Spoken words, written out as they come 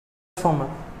Transformer.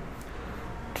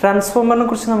 ട്രാൻസ്ഫോമറിനെ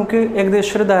കുറിച്ച് നമുക്ക്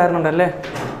ഏകദേശം ഒരു ധാരണ ഉണ്ടല്ലേ.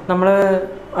 നമ്മൾ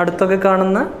അടുത്തൊക്കെ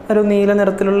കാണുന്ന ഒരു നീല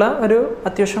നിറത്തിലുള്ള ഒരു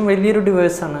അത്യാവശ്യം വലിയൊരു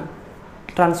ഡിവൈസാണ്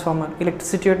ട്രാൻസ്ഫോമർ.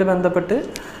 ഇലക്ട്രിസിറ്റിയായിട്ട് ബന്ധപ്പെട്ട്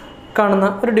കാണുന്ന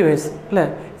ഒരു ഡിവൈസ് അല്ലേ.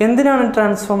 എന്തിനാണ്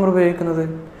ട്രാൻസ്ഫോമർ ഉപയോഗിക്കുന്നത്?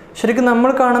 ശരിക്കും നമ്മൾ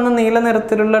കാണുന്ന നീല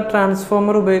നിറത്തിലുള്ള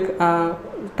ട്രാൻസ്ഫോമർ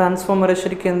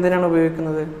ശരിക്കും എന്തിനാണ്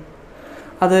ഉപയോഗിക്കുന്നത്?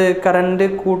 അത് കറണ്ട്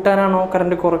കൂട്ടാനാണോ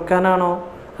കറണ്ട് കുറയ്ക്കാനാണോ?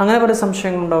 അങ്ങനെ പല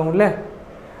സംശയങ്ങളുണ്ടാവും അല്ലേ.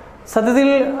 സത്യത്തിൽ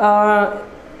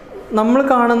നമ്മൾ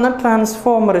കാണുന്ന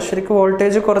ട്രാൻസ്ഫോമർ ശരിക്കും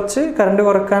വോൾട്ടേജ് കുറച്ച് കറണ്ട്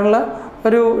കുറയ്ക്കാനുള്ള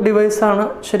ഒരു ഡിവൈസാണ്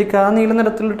ശരിക്കും ആ നീല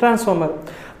നിറത്തിലുള്ള ട്രാൻസ്ഫോമർ.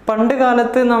 പണ്ട്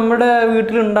കാലത്ത് നമ്മുടെ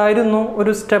വീട്ടിലുണ്ടായിരുന്നു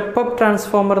ഒരു സ്റ്റെപ്പ് അപ്പ്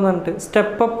ട്രാൻസ്ഫോമർ എന്ന് പറഞ്ഞിട്ട്,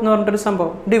 സ്റ്റെപ്പ് അപ്പ് എന്ന് പറഞ്ഞിട്ടൊരു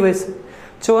സംഭവം ഡിവൈസ്.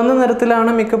 ചുവന്ന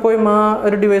നിറത്തിലാണ് മിക്കപ്പോഴും ആ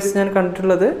ഒരു ഡിവൈസ് ഞാൻ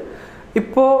കണ്ടിട്ടുള്ളത്.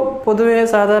 ഇപ്പോൾ പൊതുവേ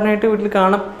സാധാരണയായിട്ട് വീട്ടിൽ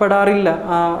കാണപ്പെടാറില്ല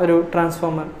ആ ഒരു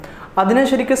ട്രാൻസ്ഫോമർ. അതിനെ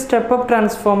ശരിക്കും സ്റ്റെപ്പ് അപ്പ്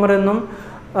ട്രാൻസ്ഫോമർ എന്നും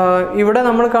ഇവിടെ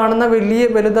നമ്മൾ കാണുന്ന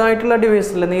വലുതായിട്ടുള്ള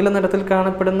ഡിവൈസില്ല നീല നിറത്തിൽ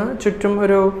കാണപ്പെടുന്ന ചുറ്റും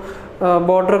ഒരു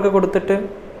ബോർഡറൊക്കെ കൊടുത്തിട്ട്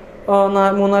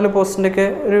 3-4 പോസ്റ്റിൻ്റെയൊക്കെ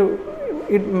ഒരു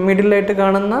മിഡിലായിട്ട്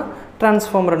കാണുന്ന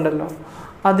ട്രാൻസ്ഫോമർ ഉണ്ടല്ലോ,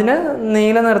 അതിനെ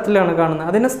നീല നിറത്തിലാണ് കാണുന്നത്.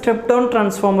 അതിനെ സ്റ്റെപ്പ് ഡൗൺ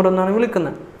ട്രാൻസ്ഫോമർ എന്നാണ്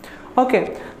വിളിക്കുന്നത്. ഓക്കെ,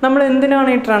 നമ്മൾ എന്തിനാണ്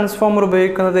ഈ ട്രാൻസ്ഫോമർ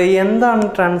ഉപയോഗിക്കുന്നത്? എന്താണ്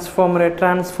ട്രാൻസ്ഫോമർ?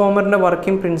 ട്രാൻസ്ഫോമറിൻ്റെ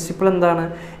വർക്കിംഗ് പ്രിൻസിപ്പിൾ എന്താണ്?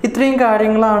 ഇത്രയും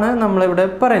കാര്യങ്ങളാണ് നമ്മളിവിടെ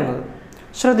പറയുന്നത്.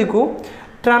 ശ്രദ്ധിക്കൂ.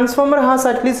 Transformer has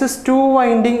at least 2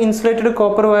 winding insulated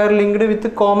copper wire linked with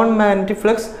common magnetic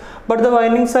flux, but the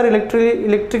windings are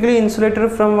electrically insulated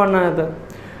from one another.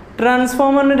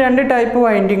 ട്രാൻസ്ഫോമറിന് 2 type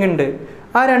winding ഉണ്ട്.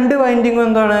 ആ 2 വൈൻഡിങ്ങും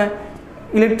എന്താണ്?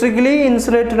 ഇലക്ട്രിക്കലി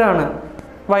ഇൻസുലേറ്റഡ് ആണ്.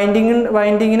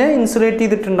 വൈൻഡിങ്ങിനെ ഇൻസുലേറ്റ്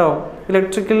ചെയ്തിട്ടുണ്ടാവും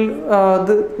ഇലക്ട്രിക്കൽ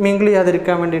ഇത് മിങ്കിൾ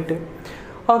ചെയ്യാതിരിക്കാൻ വേണ്ടിയിട്ട്.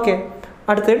 ഓക്കെ,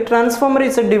 അടുത്ത് transformer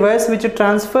is A device which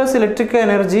transfers electrical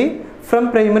energy from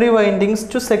primary windings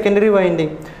to secondary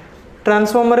winding.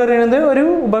 Transformer പറയുന്നത് ഒരു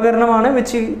ഉപകരണമാണ്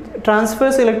which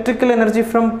transfers electrical energy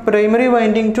from primary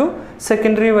winding to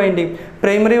secondary winding.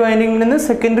 Primary വൈൻഡിങ്ങിൽ നിന്ന്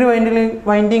സെക്കൻഡറി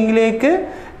വൈൻഡിങ്ങിലേക്ക്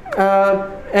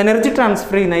എനർജി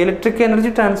ട്രാൻസ്ഫർ ചെയ്യുന്ന, electric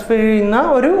energy transfer ചെയ്യുന്ന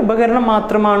ഒരു ഉപകരണം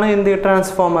മാത്രമാണ് എന്ത്?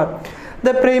 Transformer.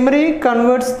 The primary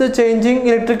converts the changing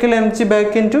electrical energy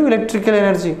back in to electrical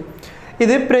energy.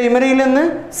 ഇത് പ്രൈമറിയിൽ നിന്ന്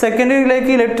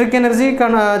സെക്കൻഡറിയിലേക്ക് ഇലക്ട്രിക് എനർജി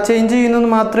ചേഞ്ച് ചെയ്യുന്നത്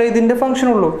മാത്രമേ ഇതിൻ്റെ ഫംഗ്ഷൻ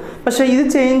ഉള്ളൂ. പക്ഷേ ഇത്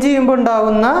ചേഞ്ച് ചെയ്യുമ്പോൾ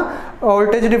ഉണ്ടാകുന്ന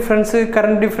വോൾട്ടേജ് ഡിഫറൻസ്,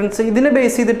 കറണ്ട് ഡിഫറൻസ്, ഇതിനെ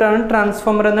ബേസ് ചെയ്തിട്ടാണ്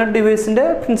ട്രാൻസ്ഫോമർ എന്ന ഡിവൈസിൻ്റെ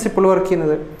പ്രിൻസിപ്പിൾ വർക്ക്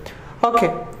ചെയ്യുന്നത്. ഓക്കെ,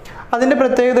 അതിൻ്റെ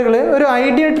പ്രത്യേകതകൾ. ഒരു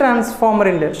ഐഡിയൽ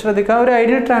ട്രാൻസ്ഫോമറിൻ്റെ ശ്രദ്ധിക്കുക, ഒരു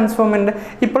ഐഡിയൽ ട്രാൻസ്ഫോമറിൻ്റെ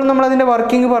ഇപ്പോൾ നമ്മളതിൻ്റെ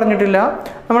വർക്കിംഗ് പറഞ്ഞിട്ടില്ല,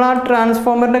 നമ്മൾ ആ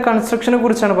ട്രാൻസ്ഫോമറിൻ്റെ കൺസ്ട്രക്ഷനെ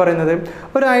കുറിച്ചാണ് പറയുന്നത്.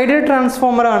 ഒരു ഐഡിയൽ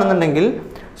ട്രാൻസ്ഫോമർ ആണെന്നുണ്ടെങ്കിൽ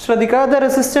ശ്രദ്ധിക്കുക, the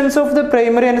resistance of the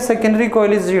primary and secondary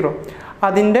coil is 0.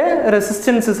 അതിൻ്റെ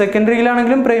resistance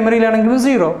സെക്കൻഡറിയിലാണെങ്കിലും പ്രൈമറിയിലാണെങ്കിലും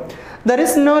 0. There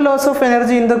is no loss of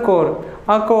energy in the core.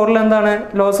 ആ കോറിൽ എന്താണ്?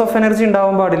 ലോസ് ഓഫ് എനർജി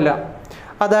ഉണ്ടാവാൻ പാടില്ല.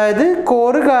 അതായത്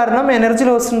കോറ് കാരണം എനർജി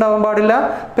ലോസ് ഉണ്ടാവാൻ പാടില്ല.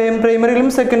 പ്രൈമറിയിലും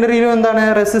സെക്കൻഡറിയിലും എന്താണ്?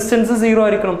 റെസിസ്റ്റൻസ് 0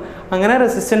 ആയിരിക്കണം. അങ്ങനെ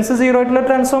റെസിസ്റ്റൻസ് 0 ആയിട്ടുള്ള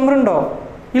ട്രാൻസ്ഫോമർ ഉണ്ടോ?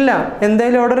 ഇല്ല.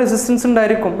 എന്തായാലും അവിടെ റെസിസ്റ്റൻസ്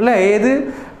ഉണ്ടായിരിക്കും അല്ലേ. ഏത്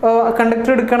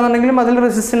കണ്ടക്ടർ എടുക്കുകയാണെന്നുണ്ടെങ്കിലും അതിൽ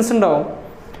റെസിസ്റ്റൻസ് ഉണ്ടാവും.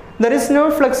 There is no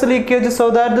flux leakage so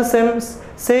that the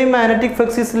same magnetic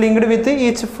flux is linked with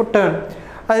each turn.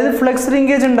 അതായത് ഫ്ലക്സ്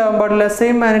ലിങ്കേജ് ഉണ്ടാകാൻ പാടില്ല.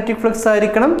 സെയിം മാഗ്നറ്റിക് ഫ്ലക്സ്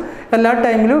ആയിരിക്കണം എല്ലാ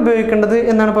ടൈമിലും ഉപയോഗിക്കേണ്ടത്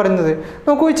എന്നാണ് പറയുന്നത്.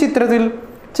 നോക്കൂ, ഈ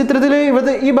ചിത്രത്തിൽ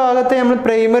ഇവിടെ ഈ ഭാഗത്തെ നമ്മൾ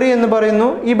പ്രൈമറി എന്ന് പറയുന്നു,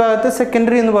 ഈ ഭാഗത്തെ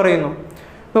സെക്കൻഡറി എന്ന് പറയുന്നു.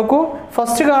 നോക്കൂ,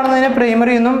 ഫസ്റ്റ് കാണുന്നതിനെ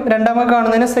പ്രൈമറി എന്നും രണ്ടാമത്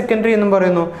കാണുന്നതിനെ സെക്കൻഡറി എന്നും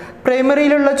പറയുന്നു.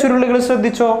 പ്രൈമറിയിലുള്ള ചുരുളുകൾ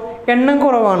ശ്രദ്ധിച്ചോ, എണ്ണം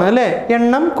കുറവാണ് അല്ലേ,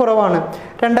 എണ്ണം കുറവാണ്.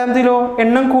 രണ്ടാമതിലോ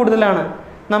എണ്ണം കൂടുതലാണ്,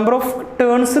 നമ്പർ ഓഫ്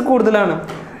ടേൺസ് കൂടുതലാണ്.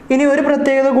 ഇനി ഒരു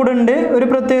പ്രത്യേകത കൂടെ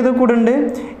ഉണ്ട്.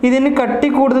 ഇതിന് കട്ടി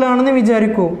കൂടുതലാണെന്ന്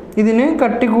വിചാരിക്കൂ, ഇതിന്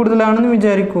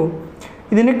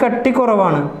കട്ടി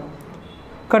കുറവാണ്.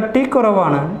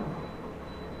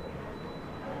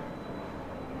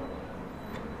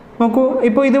 നോക്കൂ,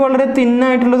 ഇപ്പോൾ ഇത് വളരെ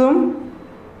തിന്നായിട്ടുള്ളതും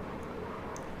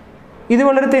ഇത്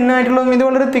വളരെ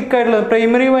തിക്കായിട്ടുള്ളതും.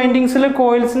 പ്രൈമറി വൈൻഡിങ്സിലെ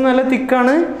കോയിൽസ് നല്ല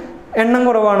തിക്കാണ്, എണ്ണം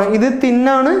കുറവാണ്. ഇത്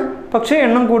തിന്നാണ് പക്ഷേ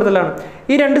എണ്ണം കൂടുതലാണ്.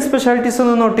 ഈ 2 സ്പെഷ്യാലിറ്റീസ്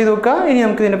ഒന്ന് നോട്ട് ചെയ്ത് നോക്കുക. ഇനി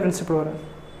നമുക്ക് ഇതിൻ്റെ പ്രിൻസിപ്പിൾ പറയാം.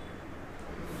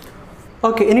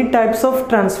 ഓക്കെ, ഇനി ടൈപ്സ് ഓഫ്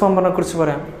ട്രാൻസ്ഫോമറിനെ കുറിച്ച്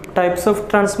പറയാം. ടൈപ്സ് ഓഫ്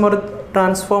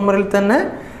ട്രാൻസ്ഫോമറിൽ തന്നെ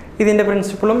ഇതിൻ്റെ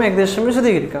പ്രിൻസിപ്പിളും ഏകദേശം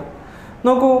വിശദീകരിക്കാം.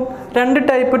 നോക്കൂ, 2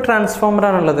 ടൈപ്പ്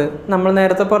ട്രാൻസ്ഫോമറാണുള്ളത്. നമ്മൾ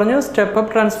നേരത്തെ പറഞ്ഞു step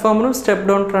up ട്രാൻസ്ഫോമറും step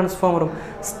down ട്രാൻസ്ഫോമറും.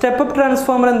 Step up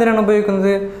transformer എന്തിനാണ്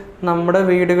ഉപയോഗിക്കുന്നത്? നമ്മുടെ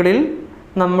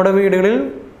വീടുകളിൽ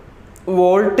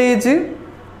വോൾട്ടേജ്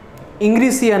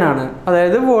ഇൻക്രീസ് ചെയ്യാനാണ്.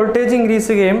 അതായത് വോൾട്ടേജ് ഇൻക്രീസ്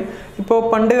ചെയ്യുകയും, ഇപ്പോൾ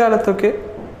പണ്ട് കാലത്തൊക്കെ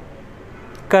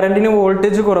കറണ്ടിന്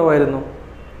വോൾട്ടേജ് കുറവായിരുന്നു.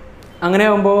 അങ്ങനെ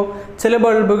ആകുമ്പോൾ ചില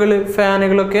ബൾബുകൾ,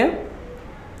 ഫാനുകളൊക്കെ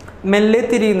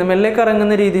മെല്ലെ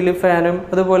കറങ്ങുന്ന രീതിയിൽ ഫാനും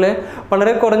അതുപോലെ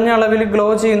വളരെ കുറഞ്ഞ അളവിൽ ഗ്ലോ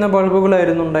ചെയ്യുന്ന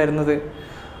ബൾബുകളായിരുന്നു ഉണ്ടായിരുന്നത്.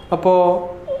 അപ്പോൾ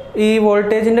ഈ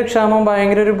വോൾട്ടേജിൻ്റെ ക്ഷാമം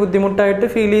ഭയങ്കര ഒരു ബുദ്ധിമുട്ടായിട്ട്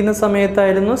ഫീൽ ചെയ്യുന്ന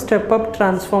സമയത്തായിരുന്നു step up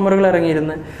ട്രാൻസ്ഫോമറുകൾ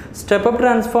ഇറങ്ങിയിരുന്നത്. Step up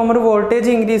transformer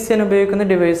voltage increase ചെയ്യാൻ ഉപയോഗിക്കുന്ന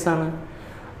ഡിവൈസാണ്.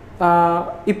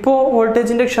 ഇപ്പോൾ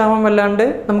വോൾട്ടേജിൻ്റെ ക്ഷാമം വല്ലാണ്ട്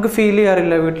നമുക്ക് ഫീൽ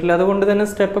ചെയ്യാറില്ല വീട്ടിൽ. അതുകൊണ്ട് തന്നെ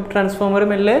സ്റ്റെപ്പ് അപ്പ് ട്രാൻസ്ഫോമർ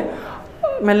മെല്ലെ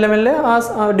മെല്ലെ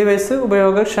ആ ഡിവൈസ്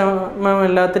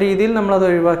ഉപയോഗക്ഷമമല്ലാത്ത രീതിയിൽ നമ്മളത്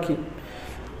ഒഴിവാക്കി.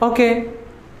 ഓക്കെ,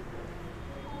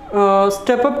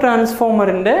 സ്റ്റെപ്പ് അപ്പ്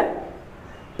ട്രാൻസ്ഫോമറിൻ്റെ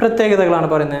പ്രത്യേകതകളാണ്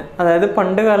പറയുന്നത്. അതായത്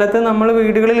പണ്ട് കാലത്ത് നമ്മൾ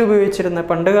വീടുകളിൽ ഉപയോഗിച്ചിരുന്നത്,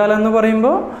 പണ്ട് കാലം എന്ന്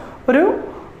പറയുമ്പോൾ ഒരു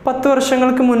 10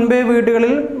 വർഷങ്ങൾക്ക് മുൻപേ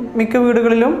മിക്ക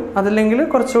വീടുകളിലും അതല്ലെങ്കിൽ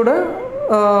കുറച്ചുകൂടെ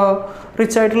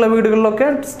റിച്ച് ആയിട്ടുള്ള വീടുകളിലൊക്കെ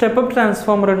സ്റ്റെപ്പ് അപ്പ്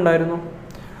ട്രാൻസ്ഫോമർ ഉണ്ടായിരുന്നു.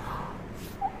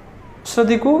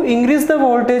 ശ്രദ്ധിക്കൂ, increase the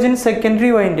voltage in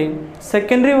secondary winding.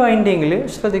 Secondary വൈൻഡിങ്ങിൽ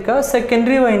ശ്രദ്ധിക്കുക,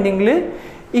 സെക്കൻഡറി വൈൻഡിങ്ങിൽ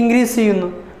ഇൻക്രീസ് ചെയ്യുന്നു,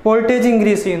 വോൾട്ടേജ്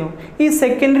ഇൻക്രീസ് ചെയ്യുന്നു. ഈ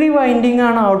സെക്കൻഡറി വൈൻഡിങ്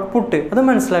ആണ് ഔട്ട്പുട്ട്, അത്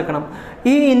മനസ്സിലാക്കണം.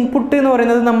 ഈ ഇൻപുട്ട് എന്ന്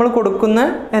പറയുന്നത് നമ്മൾ കൊടുക്കുന്ന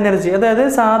എനർജി. അതായത്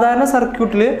സാധാരണ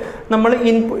സർക്യൂട്ടിൽ നമ്മൾ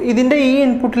ഇതിൻ്റെ ഈ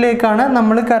ഇൻപുട്ടിലേക്കാണ്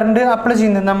നമ്മൾ കറണ്ട് അപ്ലൈ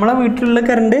ചെയ്യുന്നത്. നമ്മളെ വീട്ടിലുള്ള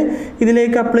കറണ്ട്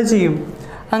ഇതിലേക്ക് അപ്ലൈ ചെയ്യും.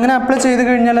 അങ്ങനെ അപ്ലൈ ചെയ്ത്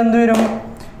കഴിഞ്ഞാൽ എന്ത് വരും?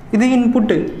 ഇത്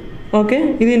ഇൻപുട്ട്. ഓക്കെ,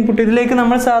 ഇത് ഇൻപുട്ട്. ഇതിലേക്ക്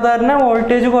നമ്മൾ സാധാരണ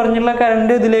വോൾട്ടേജ് കുറഞ്ഞുള്ള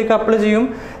കറണ്ട് ഇതിലേക്ക് അപ്ലൈ ചെയ്യും.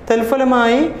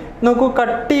 തൽഫലമായി നോക്കൂ,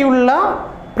 കട്ടിയുള്ള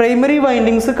പ്രൈമറി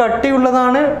വൈൻഡിങ്സ്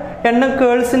കട്ടിയുള്ളതാണ്.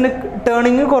 കേൾസിൻ്റെ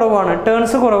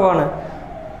ടേൺസ് കുറവാണ്.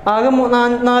 ആകെ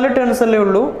 4 ടേൺസ് അല്ലേ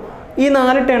ഉള്ളൂ. ഈ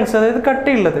 4 ടേൺസ്, അതായത്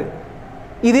കട്ടിയുള്ളത്,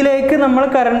 ഇതിലേക്ക് നമ്മൾ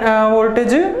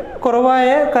വോൾട്ടേജ് കുറവായ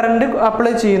കറണ്ട്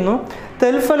അപ്ലൈ ചെയ്യുന്നു.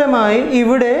 തൽഫലമായി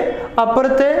ഇവിടെ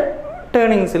അപ്പുറത്തെ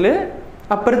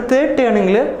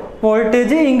ടേണിങ്ങിൽ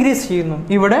വോൾട്ടേജ് ഇൻക്രീസ് ചെയ്യുന്നു.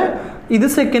 ഇവിടെ ഇത്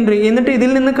സെക്കൻഡറി. എന്നിട്ട്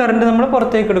ഇതിൽ നിന്ന് കറണ്ട് നമ്മൾ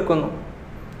പുറത്തേക്ക് എടുക്കുന്നു.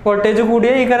 വോൾട്ടേജ്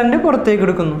കൂടിയ ഈ കറണ്ട് പുറത്തേക്ക്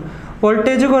എടുക്കുന്നു.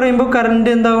 വോൾട്ടേജ് കുറയുമ്പോൾ കറണ്ട്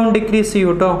എന്താവും? ഡിക്രീസ് ചെയ്യും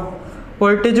കേട്ടോ.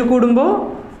 വോൾട്ടേജ് കൂടുമ്പോൾ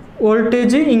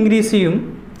വോൾട്ടേജ് ഇൻക്രീസ് ചെയ്യും,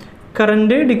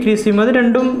 കറണ്ട് ഡിക്രീസ് ചെയ്യും. അത്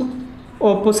രണ്ടും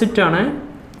ഓപ്പോസിറ്റാണ്.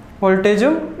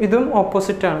 വോൾട്ടേജും ഇതും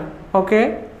ഓപ്പോസിറ്റാണ്. ഓക്കെ,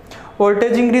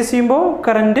 വോൾട്ടേജ് ഇൻക്രീസ് ചെയ്യുമ്പോൾ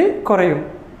കറണ്ട് കുറയും.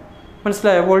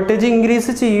 മനസ്സിലായോ? വോൾട്ടേജ്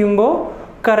ഇൻക്രീസ് ചെയ്യുമ്പോൾ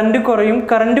കറണ്ട് കുറയും,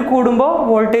 കറണ്ട് കൂടുമ്പോൾ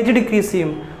വോൾട്ടേജ് ഡിക്രീസ്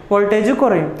ചെയ്യും, വോൾട്ടേജ്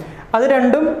കുറയും. അത്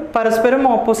രണ്ടും പരസ്പരം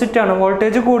ഓപ്പോസിറ്റാണ്.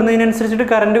 വോൾട്ടേജ് കൂടുന്നതിനനുസരിച്ചിട്ട്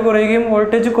കറണ്ട് കുറയുകയും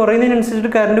വോൾട്ടേജ്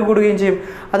കുറയുന്നതിനനുസരിച്ചിട്ട് കറണ്ട് കൂടുകയും ചെയ്യും.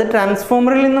 അത്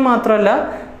ട്രാൻസ്ഫോമറിൽ നിന്ന് മാത്രമല്ല,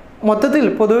 മൊത്തത്തിൽ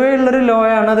പൊതുവേ ഉള്ളൊരു ലോ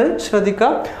ആണത്,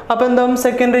 ശ്രദ്ധിക്കുക. അപ്പോൾ എന്താവും?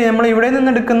 സെക്കൻഡറി നമ്മൾ ഇവിടെ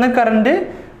നിന്ന് എടുക്കുന്ന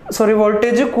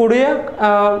വോൾട്ടേജ് കൂടിയ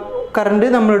കറണ്ട്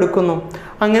നമ്മൾ എടുക്കുന്നു.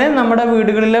 അങ്ങനെ നമ്മുടെ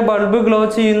വീടുകളിലെ ബൾബ് ഗ്ലോ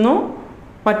ചെയ്യുന്നു,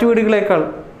 മറ്റു വീടുകളേക്കാൾ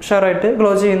ഉഷാറായിട്ട്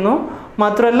ഗ്ലോ ചെയ്യുന്നു.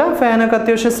 മാത്രമല്ല, ഫാനൊക്കെ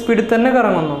അത്യാവശ്യം സ്പീഡിൽ തന്നെ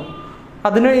കറങ്ങുന്നു.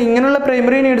 ഇങ്ങനെയുള്ള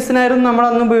പ്രൈമറി നീഡ്സിനായിരുന്നു നമ്മൾ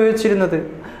അന്ന് ഉപയോഗിച്ചിരുന്നത്.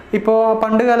 ഇപ്പോൾ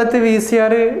പണ്ട് കാലത്ത്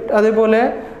VCR അതേപോലെ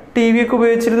TV ഒക്കെ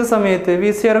ഉപയോഗിച്ചിരുന്ന സമയത്ത്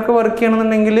VCR ഒക്കെ വർക്ക്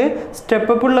ചെയ്യണമെന്നുണ്ടെങ്കിൽ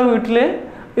സ്റ്റെപ്പ് ഉള്ള വീട്ടിൽ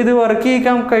ഇത് വർക്ക്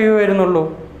ചെയ്യിക്കാൻ കഴിയുമായിരുന്നുള്ളൂ,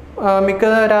 മിക്ക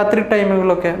രാത്രി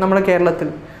ടൈമുകളിലൊക്കെ നമ്മുടെ കേരളത്തിൽ.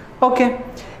 ഓക്കെ,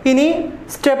 ഇനി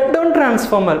സ്റ്റെപ്പ് ഡൗൺ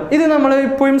ട്രാൻസ്ഫോമർ. ഇത് നമ്മൾ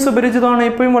ഇപ്പോഴും സുപരിചിതമാണ്,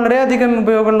 ഇപ്പോഴും വളരെയധികം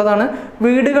ഉപയോഗമുള്ളതാണ്.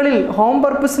 വീടുകളിൽ ഹോം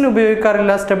പർപ്പസിന്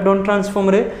ഉപയോഗിക്കാറില്ല സ്റ്റെപ്പ് ഡൗൺ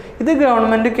ട്രാൻസ്ഫോമർ. ഇത്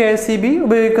ഗവൺമെൻറ് KSEB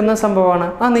ഉപയോഗിക്കുന്ന സംഭവമാണ്.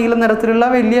 ആ നീല നിറത്തിലുള്ള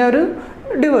വലിയ ഒരു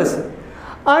ഡിവൈസ്.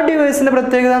 ആ ഡിവൈസിൻ്റെ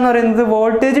പ്രത്യേകത എന്ന് പറയുന്നത്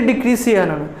വോൾട്ടേജ് ഡിക്രീസ്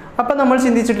ചെയ്യാനാണ്. അപ്പോൾ നമ്മൾ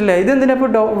ചിന്തിച്ചിട്ടില്ല, ഇതെന്തിനാ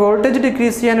ഇപ്പോൾ വോൾട്ടേജ്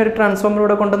ഡിക്രീസ് ചെയ്യാൻ ഒരു ട്രാൻസ്ഫോമർ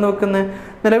ഇവിടെ കൊണ്ടുവന്ന് വെക്കുന്നത്?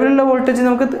 നിലവിലുള്ള വോൾട്ടേജ്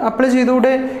നമുക്ക് അപ്ലൈ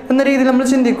ചെയ്തുകൂടെ എന്ന രീതിയിൽ നമ്മൾ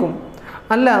ചിന്തിക്കും.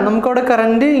 അല്ല, നമുക്കവിടെ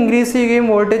കറണ്ട് ഇൻക്രീസ് ചെയ്യുകയും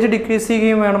വോൾട്ടേജ് ഡിക്രീസ്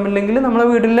ചെയ്യുകയും വേണമെങ്കിൽ നമ്മുടെ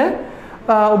വീട്ടിലെ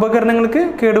ഉപകരണങ്ങൾക്ക്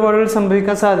കേടുപാടുകൾ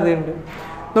സംഭവിക്കാൻ സാധ്യതയുണ്ട്.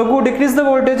 നോക്കൂ, decrease the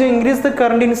voltage, increase the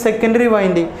current in secondary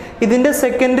winding. ഇതിൻ്റെ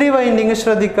സെക്കൻഡറി വൈൻഡിങ്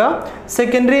ശ്രദ്ധിക്കുക.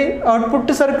 സെക്കൻഡറി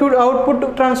ഔട്ട്പുട്ട്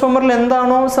ട്രാൻസ്ഫോമറിൽ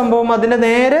എന്താണോ സംഭവം അതിൻ്റെ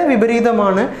നേരെ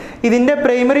വിപരീതമാണ്. ഇതിൻ്റെ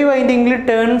പ്രൈമറി വൈൻഡിങ്ങിൽ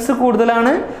ടേൺസ്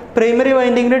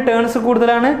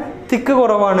കൂടുതലാണ്, തിക്ക്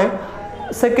കുറവാണ്.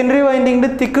 സെക്കൻഡറി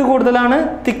വൈൻഡിങ്ങിൽ തിക്ക് കൂടുതലാണ്,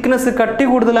 കട്ടി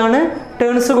കൂടുതലാണ്,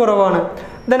 ടേൺസ് കുറവാണ്.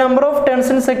 The number of turns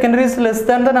in secondary is less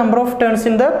than the number of turns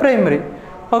in the primary.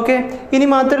 Okay, ഇനി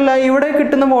മാത്രമല്ല ഇവിടെ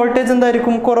കിട്ടുന്ന വോൾട്ടേജ്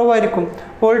എന്തായിരിക്കും? കുറവായിരിക്കും.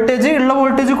 ഉള്ള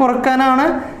വോൾട്ടേജ്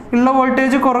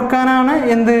കുറക്കാനാണ്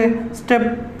എന്ത്?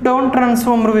 സ്റ്റെപ്പ് ഡൗൺ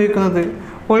ട്രാൻസ്ഫോമർ ഉപയോഗിക്കുന്നത്.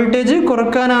 വോൾട്ടേജ്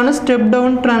കുറക്കാനാണ് സ്റ്റെപ്പ്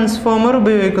ഡൗൺ ട്രാൻസ്ഫോമർ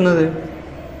ഉപയോഗിക്കുന്നത്.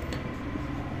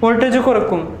 വോൾട്ടേജ്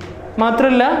കുറക്കും,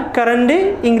 മാത്രമല്ല കറണ്ട്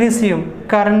ഇൻക്രീസ്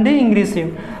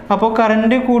ചെയ്യും. അപ്പോൾ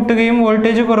കറണ്ട് കൂട്ടുകയും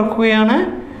വോൾട്ടേജ് കുറക്കുകയാണ്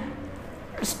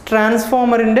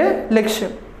ട്രാൻസ്ഫോമറിൻ്റെ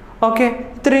ലക്ഷ്യം. ഓക്കെ,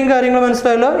 ഇത്രയും കാര്യങ്ങൾ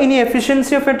മനസ്സിലായല്ലോ. ഇനി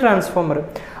എഫിഷ്യൻസി ഓഫ് എ ട്രാൻസ്ഫോമർ.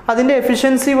 അതിൻ്റെ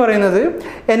എഫിഷ്യൻസി പറയുന്നത്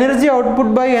energy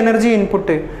output by energy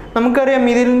input. നമുക്കറിയാം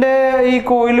ഇതിൻ്റെ ഈ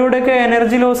കോയിലൂടെയൊക്കെ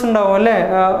എനർജി ലോസ് ഉണ്ടാവും അല്ലേ?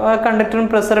 കണ്ടക്ടറും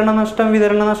പ്രസരണ നഷ്ടം,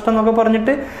 വിതരണ നഷ്ടം എന്നൊക്കെ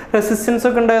പറഞ്ഞിട്ട് റെസിസ്റ്റൻസ്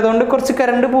ഒക്കെ ഉണ്ടായതുകൊണ്ട് കുറച്ച്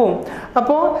കറണ്ട് പോവും.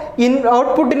 അപ്പോൾ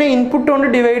ഔട്ട്പുട്ടിനെ ഇൻപുട്ട് കൊണ്ട്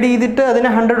ഡിവൈഡ് ചെയ്തിട്ട്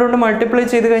അതിനെ 100 കൊണ്ട് മൾട്ടിപ്ലൈ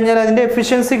ചെയ്ത് കഴിഞ്ഞാൽ അതിൻ്റെ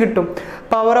എഫിഷ്യൻസി കിട്ടും.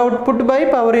 Power output by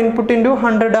power input into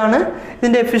 100 ആണ്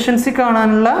ഇതിൻ്റെ എഫിഷ്യൻസി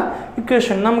കാണാനുള്ള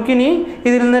ഇക്വേഷൻ. നമുക്കിനി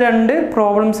ഇതിൽ നിന്ന് 2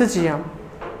 പ്രോബ്ലംസ് ചെയ്യാം.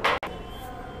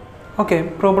 ഓക്കെ,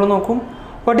 പ്രോബ്ലം നോക്കും.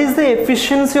 what is the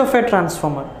efficiency of a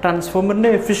transformer? Transformer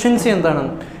efficiency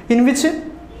എന്താണെന്ന്, in which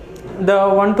the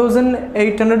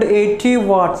 1880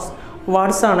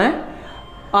 watts ആണ്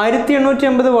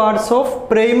 1850 watts of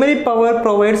primary power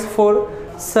provides for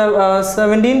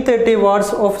 1730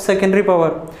 watts of secondary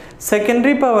power.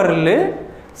 Secondary powerൽ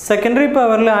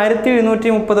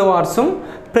 1730 വാട്ട്സും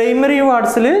primary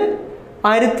വാട്ട്സിൽ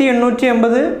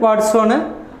 1880 വാട്ട്സുമാണ്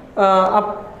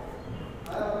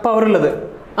power ഉള്ളത്.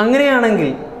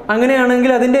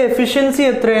 അങ്ങനെയാണെങ്കിൽ അതിൻ്റെ എഫിഷ്യൻസി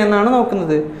എത്രയെന്നാണ്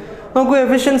നോക്കുന്നത്. നോക്കൂ,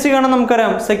 എഫിഷ്യൻസി കാണാൻ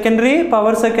നമുക്കറിയാം,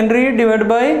 power secondary divide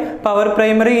by power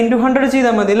primary into 100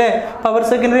 ചെയ്താൽ മതി അല്ലേ. Power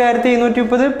secondary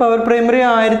 1730, power primary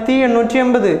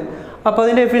 1880. അപ്പോൾ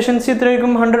അതിൻ്റെ എഫിഷ്യൻസി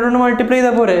എത്രയായിരിക്കും? 100 കൊണ്ട് മൾട്ടിപ്ലൈ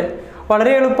ചെയ്താൽ പോരെ?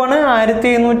 വളരെ എളുപ്പമാണ്.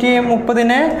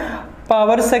 1730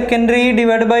 power secondary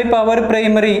divide by power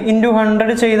primary into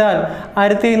 100 ചെയ്താൽ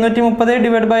 1730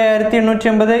 ഡിവൈഡ് ബൈ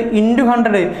 1880 ഇൻറ്റു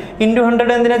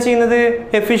 100 എന്തിനാണ് ചെയ്യുന്നത്?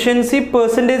 എഫിഷ്യൻസി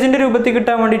പെർസെൻറ്റേജിൻ്റെ രൂപത്തിൽ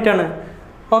കിട്ടാൻ വേണ്ടിയിട്ടാണ്.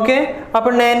 ഓക്കെ,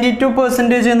 അപ്പോൾ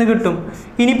 92% എന്ന് കിട്ടും.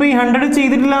 ഇനിയിപ്പോൾ ഈ 100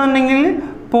 ചെയ്തിട്ടില്ല എന്നുണ്ടെങ്കിൽ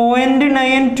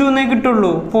 0.92 എന്നേ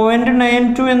കിട്ടുള്ളൂ.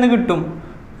 0.92 എന്ന് കിട്ടും.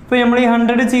 ഇപ്പോൾ നമ്മൾ ഈ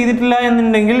 100 ചെയ്തിട്ടില്ല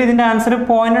എന്നുണ്ടെങ്കിൽ ഇതിൻ്റെ ആൻസർ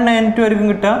 0.92 ആയിരിക്കും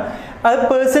കിട്ടുക. അത്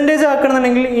പെർസെൻറ്റേജ്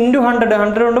ആക്കണമെന്നുണ്ടെങ്കിൽ ഇൻറ്റു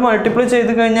 100 കൊണ്ട് മൾട്ടിപ്ലൈ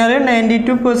ചെയ്ത് കഴിഞ്ഞാൽ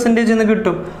 92% എന്ന്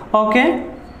കിട്ടും. ഓക്കെ,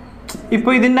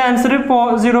 ഇപ്പോൾ ഇതിൻ്റെ ആൻസർ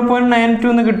 0.92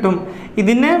 എന്ന് കിട്ടും.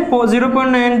 ഇതിനെ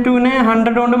 0.92നെ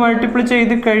 100 കൊണ്ട് മൾട്ടിപ്ലൈ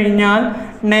ചെയ്ത് കഴിഞ്ഞാൽ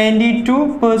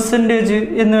 92%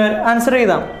 എന്ന് ആൻസർ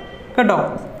ചെയ്താം കേട്ടോ.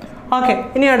 ഓക്കെ,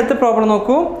 ഇനി അടുത്ത പ്രോബ്ലം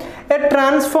നോക്കൂ. A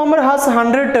transformer has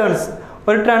 100 turns.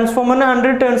 ഒരു ട്രാൻസ്ഫോമറിന്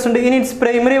 100 ടേൺസ് ഉണ്ട് in its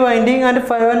primary winding and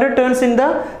 500 turns in the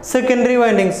secondary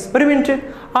windings. ഒരു മിനിറ്റ്,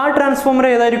 ആ ട്രാൻസ്ഫോമർ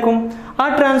ഏതായിരിക്കും? ആ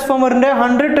ട്രാൻസ്ഫോമറിൻ്റെ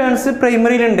 100 ടേൺസ്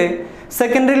പ്രൈമറിയിലുണ്ട്,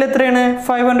 സെക്കൻഡറിയിൽ എത്രയാണ്?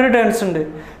 500 ടേൺസ് ഉണ്ട്.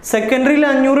 സെക്കൻഡറിയിൽ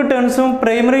 500 ടേൺസും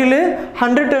പ്രൈമറിയിൽ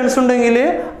 100 ടേൺസ് ഉണ്ടെങ്കിൽ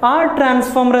ആ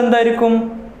ട്രാൻസ്ഫോമർ എന്തായിരിക്കും?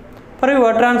 പറയൂ,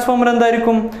 ആ ട്രാൻസ്ഫോമർ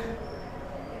എന്തായിരിക്കും?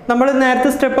 നമ്മൾ നേരത്തെ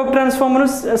സ്റ്റെപ്പ് അപ്പ് ട്രാൻസ്ഫോമറും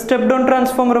സ്റ്റെപ്പ് ഡൗൺ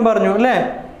ട്രാൻസ്ഫോമറും പറഞ്ഞു അല്ലേ.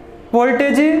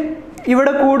 വോൾട്ടേജ്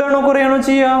ഇവിടെ കൂടാണോ കുറയാണോ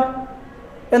ചെയ്യുക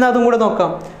എന്ന് അതും കൂടെ നോക്കാം.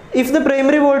 If the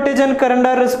primary voltage and current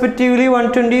R respectively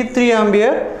 123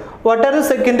 ampere, what are the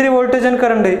secondary voltage and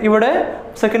current? ഇവിടെ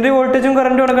സെക്കൻഡറി വോൾട്ടേജും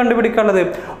കറണ്ടുമാണ് കണ്ടുപിടിക്കാനുള്ളത്.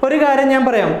 ഒരു കാര്യം ഞാൻ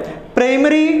പറയാം,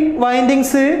 പ്രൈമറി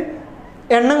വൈൻഡിങ്സ്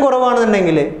എണ്ണം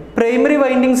കുറവാണെന്നുണ്ടെങ്കിൽ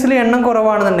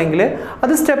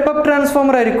അത് സ്റ്റെപ്പ് അപ്പ്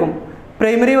ട്രാൻസ്ഫോമർ ആയിരിക്കും.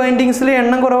 പ്രൈമറി വൈൻഡിങ്സിൽ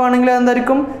എണ്ണം കുറവാണെങ്കിൽ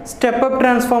അതെന്തായിരിക്കും? സ്റ്റെപ്പ് അപ്പ്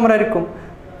ട്രാൻസ്ഫോമർ ആയിരിക്കും.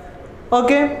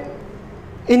 ഓക്കെ,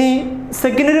 ഇനി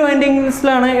സെക്കൻഡറി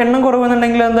വൈൻഡിങ്സിലാണ് എണ്ണം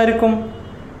കുറവെന്നുണ്ടെങ്കിൽ എന്തായിരിക്കും?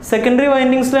 സെക്കൻഡറി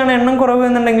വൈൻഡിങ്സിലാണ് എണ്ണം കുറവ്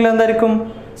എന്നുണ്ടെങ്കിൽ എന്തായിരിക്കും?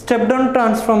 സ്റ്റെപ്പ് ഡൗൺ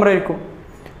ട്രാൻസ്ഫോമർ ആയിരിക്കും.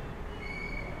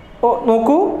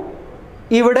 നോക്കൂ,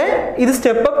 ഇവിടെ ഇത്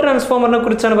സ്റ്റെപ്പ് അപ്പ് ട്രാൻസ്ഫോമറിനെ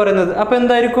കുറിച്ചാണ് പറയുന്നത്. അപ്പോൾ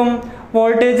എന്തായിരിക്കും?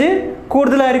 വോൾട്ടേജ്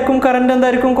കൂടുതലായിരിക്കും, കറണ്ട്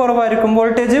എന്തായിരിക്കും? കുറവായിരിക്കും.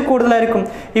 വോൾട്ടേജ് കൂടുതലായിരിക്കും.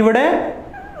 ഇവിടെ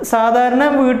സാധാരണ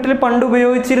വീട്ടിൽ പണ്ട്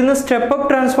ഉപയോഗിച്ചിരുന്ന സ്റ്റെപ്പ് അപ്പ്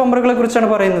ട്രാൻസ്ഫോമറുകളെ കുറിച്ചാണ്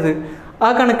പറയുന്നത്. ആ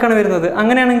കണക്കാണ് വരുന്നത്.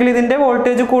 അങ്ങനെയാണെങ്കിൽ ഇതിൻ്റെ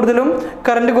വോൾട്ടേജ് കൂടുതലും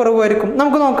കറണ്ട് കുറവായിരിക്കും.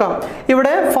 നമുക്ക് നോക്കാം.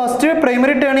 ഇവിടെ ഫസ്റ്റ്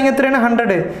പ്രൈമറി ടേണിങ് എത്രയാണ്?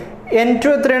 100. N2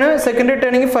 എത്രയാണ്? Secondary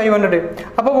turning 500.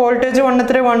 അപ്പോൾ വോൾട്ടേജ് 1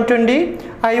 എത്ര? 120.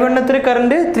 I1 എത്ര?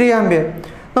 Current 3 ampere.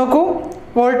 നോക്കൂ,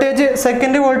 വോൾട്ടേജ്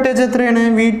സെക്കൻഡ് വോൾട്ടേജ് എത്രയാണ്?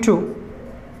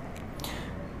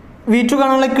 V2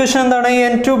 കാണാനുള്ള ഇക്വേഷൻ എന്താണ്?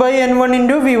 N2/N1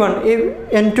 × V1.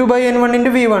 N2/N1 ×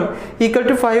 V1 equal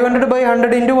to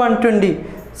 500/100 × 120,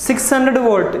 600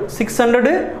 volt.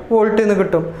 600 volt എന്ന്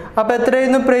കിട്ടും. അപ്പോൾ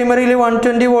എത്രയായിരുന്നു? പ്രൈമറിയിൽ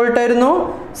 120 വോൾട്ട് ആയിരുന്നു.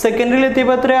 സെക്കൻഡറിയിൽ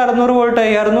എത്തിയപ്പോൾ എത്ര? 600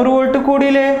 വോൾട്ടായി. 600 വോൾട്ട്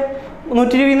കൂടിയില്ലേ?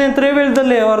 120 എത്രയോ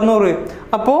വലുതല്ലേ? 600.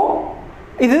 അപ്പോൾ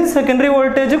ഇത് സെക്കൻഡറി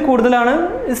വോൾട്ടേജ് കൂടുതലാണ്,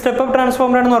 സ്റ്റെപ്പ് അപ്പ്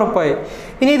ട്രാൻസ്ഫോമർ ആണെന്ന് ഉറപ്പായി.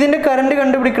 ഇനി ഇതിൻ്റെ കറണ്ട്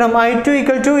കണ്ടുപിടിക്കണം. I2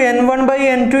 =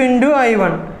 N1/N2 ×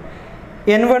 I1.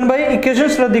 N1 equation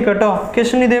ശ്രദ്ധിക്കുക കേട്ടോ.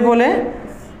 ഇക്വേഷൻ ഇതേപോലെ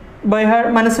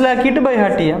മനസ്സിലാക്കിയിട്ട് ബൈ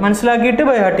ഹാർട്ട് ചെയ്യുക.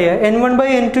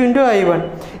 N1/N2 × I1.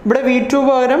 ഇവിടെ V2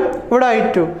 പകരം ഇവിടെ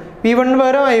I2, V1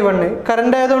 പകരം I1.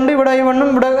 കറണ്ട് ആയതുകൊണ്ട് ഇവിടെ I1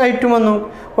 ഇവിടെ I2 വന്നു.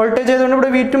 വോൾട്ടേജ് ആയതുകൊണ്ട്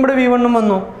ഇവിടെ V2 ഇവിടെ V1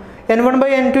 വന്നു.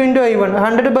 N1/N2 × I1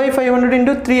 100/500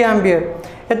 × 3 ആംപിയർ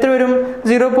എത്ര വരും?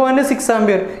 0.6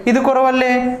 ആംപിയർ. ഇത് കുറവല്ലേ?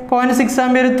 0.6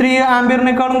 ആംപിയർ 3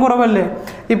 ആംപിയറിനേക്കാളും കുറവല്ലേ?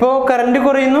 ഇപ്പോൾ കറണ്ട്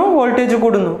കുറയുന്നു, വോൾട്ടേജ്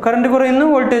കൂടുന്നു, കറണ്ട് കുറയുന്നു,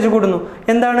 വോൾട്ടേജ് കൂടുന്നു.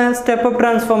 എന്താണ്? സ്റ്റെപ്പ് അപ്പ്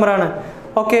ട്രാൻസ്ഫോമർ ആണ്.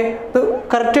 ഓക്കെ, ഇത്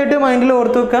കറക്റ്റായിട്ട് മൈൻഡിൽ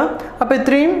ഓർത്ത് വെക്കുക. അപ്പോൾ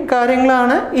ഇത്രയും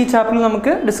കാര്യങ്ങളാണ് ഈ ചാപ്റ്ററിൽ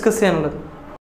നമുക്ക് ഡിസ്കസ് ചെയ്യാനുള്ളത്.